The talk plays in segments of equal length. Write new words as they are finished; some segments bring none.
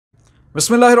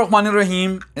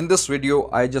Bismillahirrahmanirrahim. In this video,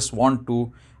 I just want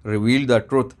to reveal the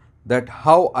truth that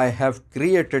how I have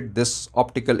created this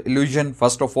optical illusion.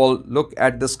 First of all, look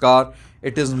at this car.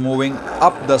 It is moving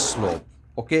up the slope.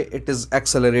 Okay, it is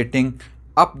accelerating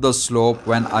up the slope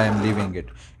when I am leaving it.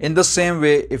 In the same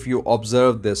way, if you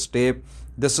observe this tape,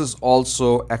 this is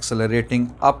also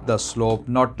accelerating up the slope,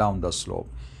 not down the slope.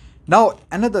 Now,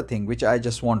 another thing which I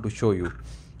just want to show you.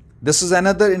 This is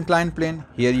another inclined plane.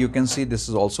 Here you can see this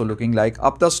is also looking like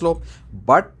up the slope.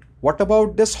 But what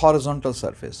about this horizontal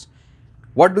surface?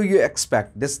 What do you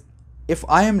expect? This, if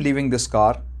I am leaving this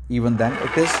car, even then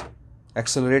it is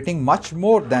accelerating much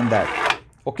more than that.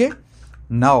 Okay.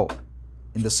 Now,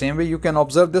 in the same way, you can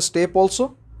observe this tape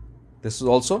also. This is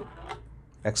also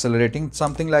accelerating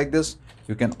something like this.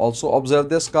 You can also observe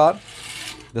this car.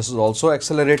 This is also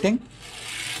accelerating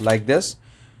like this.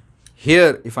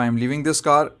 Here, if I am leaving this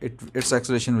car, its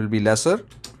acceleration will be lesser.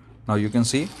 Now you can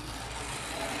see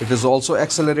it is also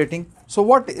accelerating. So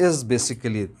what is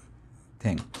basically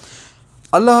thing?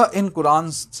 Allah in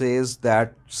Quran says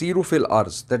that Siru fil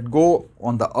arz, that go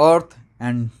on the earth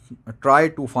and try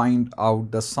to find out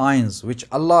the signs which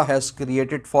Allah has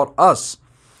created for us.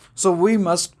 So we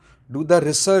must do the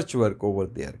research work over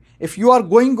there. If you are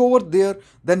going over there,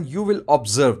 then you will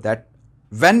observe that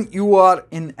when you are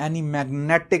in any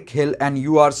magnetic hill and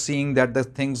you are seeing that the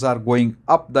things are going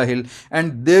up the hill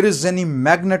and there is any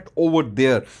magnet over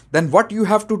there, then what you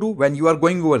have to do when you are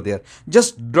going over there?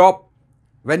 Just drop.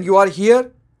 When you are here,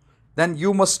 then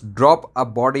you must drop a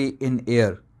body in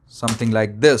air, something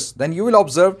like this. Then you will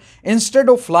observe, instead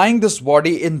of flying this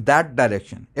body in that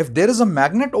direction, if there is a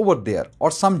magnet over there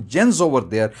or some gens over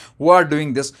there who are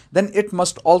doing this, then it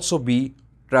must also be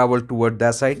travel toward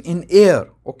that side in air.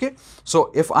 Okay,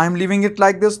 so if I'm leaving it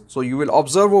like this, so you will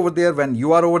observe over there, when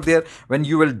you are over there, when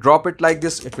you will drop it like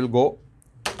this, it will go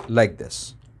like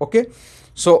this. Okay,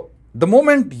 so the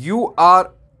moment you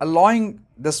are allowing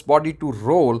this body to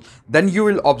roll, then you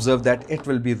will observe that it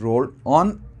will be rolled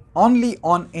on only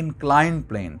on inclined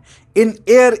plane. In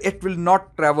air, it will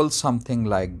not travel something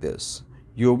like this.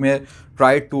 You may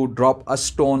try to drop a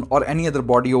stone or any other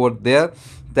body over there,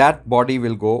 that body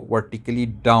will go vertically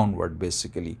downward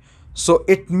basically. So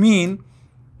it means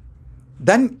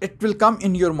then it will come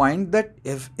in your mind that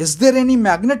is there any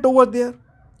magnet over there?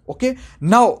 Okay,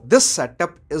 now this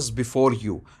setup is before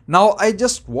you. Now I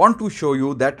just want to show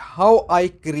you that how I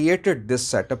created this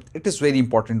setup. It is very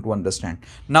important to understand.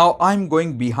 Now I'm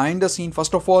going behind the scene.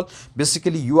 First of all,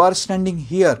 basically you are standing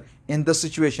here in the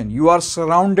situation. You are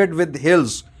surrounded with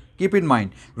hills. Keep in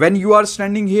mind, when you are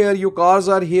standing here, your cars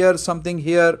are here, something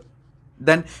here,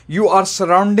 then you are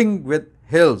surrounding with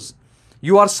hills.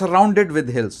 You are surrounded with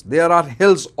hills. There are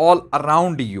hills all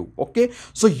around you. Okay,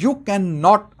 so you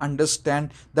cannot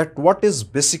understand that what is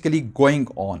basically going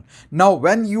on. Now,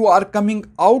 when you are coming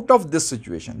out of this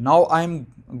situation, now I am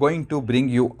going to bring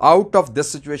you out of this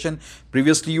situation.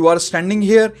 Previously, you are standing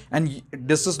here and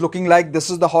this is looking like this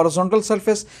is the horizontal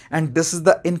surface and this is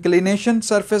the inclination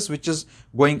surface which is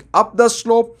going up the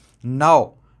slope.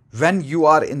 Now, when you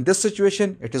are in this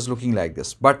situation, it is looking like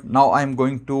this. But now I am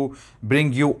going to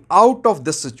bring you out of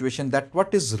this situation, that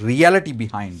what is reality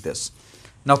behind this.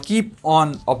 Now keep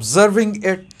on observing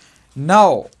it.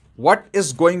 Now what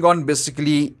is going on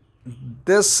basically,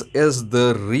 this is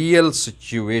the real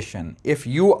situation. If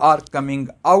you are coming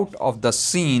out of the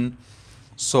scene,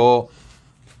 so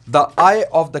the eye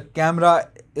of the camera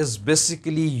is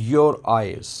basically your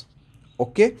eyes.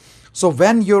 Okay, so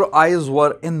when your eyes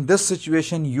were in this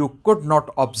situation, you could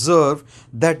not observe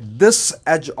that this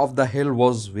edge of the hill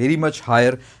was very much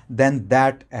higher than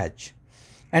that edge.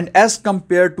 And as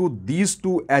compared to these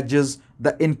two edges,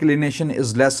 the inclination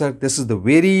is lesser. This is the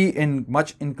very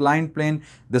much inclined plane.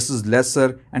 This is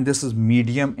lesser and this is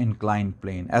medium inclined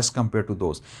plane as compared to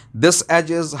those. This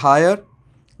edge is higher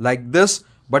like this,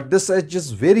 but this edge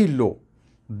is very low.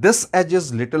 This edge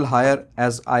is little higher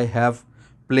as I have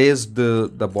placed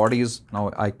the bodies.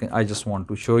 Now I just want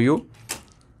to show you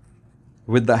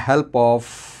with the help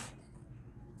of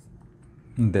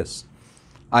this.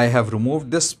 I have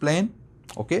removed this plane.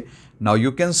 Okay, now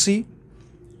you can see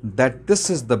that this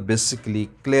is the basically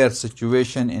clear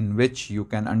situation in which you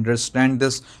can understand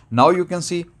this. Now you can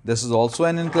see this is also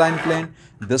an inclined plane.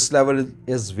 This level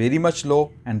is very much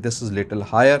low and this is little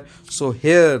higher. So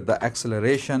here the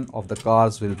acceleration of the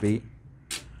cars will be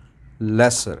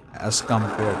lesser as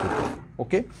compared to that.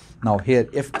 Okay, now here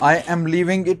if I am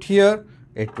leaving it here,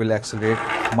 it will accelerate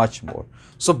much more.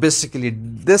 So basically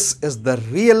this is the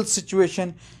real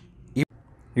situation.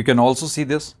 You can also see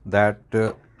this that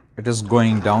it is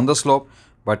going down the slope,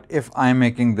 but if I am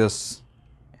making this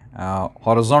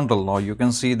horizontal. Now you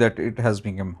can see that it has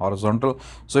become horizontal,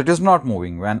 so it is not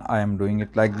moving. When I am doing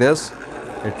it like this,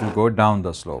 it will go down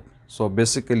the slope. So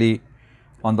basically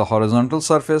on the horizontal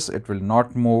surface it will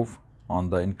not move, on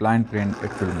the inclined plane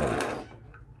it will move.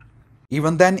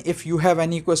 Even then, if you have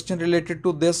any question related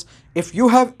to this, if you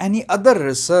have any other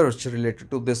research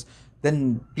related to this,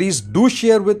 then please do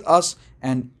share with us,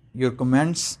 and your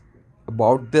comments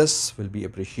about this will be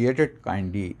appreciated.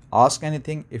 Kindly ask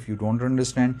anything if you don't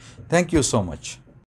understand. Thank you so much.